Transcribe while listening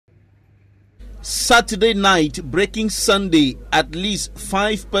Saturday night, breaking Sunday, at least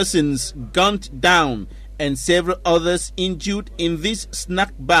 5 persons gunned down and several others injured in this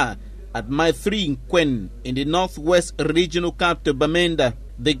snack bar at Mile 3 in Quen, in the northwest regional capital Bamenda.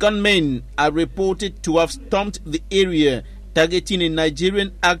 The gunmen are reported to have stormed the area, targeting a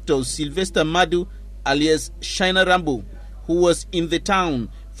Nigerian actor, Sylvester Madu, alias Shina Rambo, who was in the town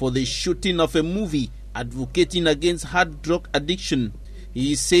for the shooting of a movie advocating against hard drug addiction.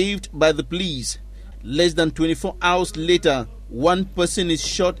 He is saved by the police. Less than 24 hours later, one person is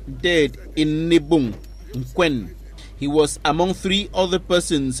shot dead in Nebung, in Quen. He was among 3 other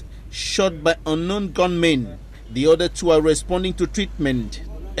persons shot by unknown gunmen. The other 2 are responding to treatment.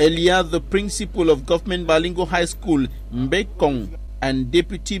 Earlier, the principal of Government Bilingual High School, Mbekong, and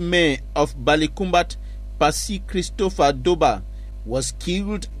Deputy Mayor of Balikumbat, Pasi Christopher Doba, was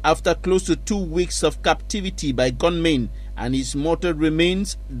killed after close to 2 weeks of captivity by gunmen, and his mortal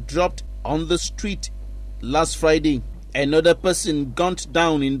remains dropped on the street last Friday. Another person gunned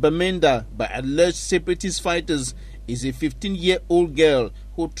down in Bamenda by alleged separatist fighters is a 15-year-old girl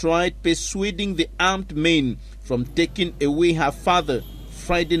who tried persuading the armed men from taking away her father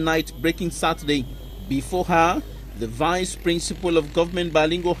Friday night, breaking Saturday. Before her, the vice principal of Government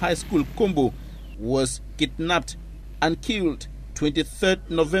Bilingual High School, Kombo, was kidnapped and killed 23rd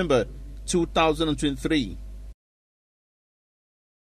November 2023.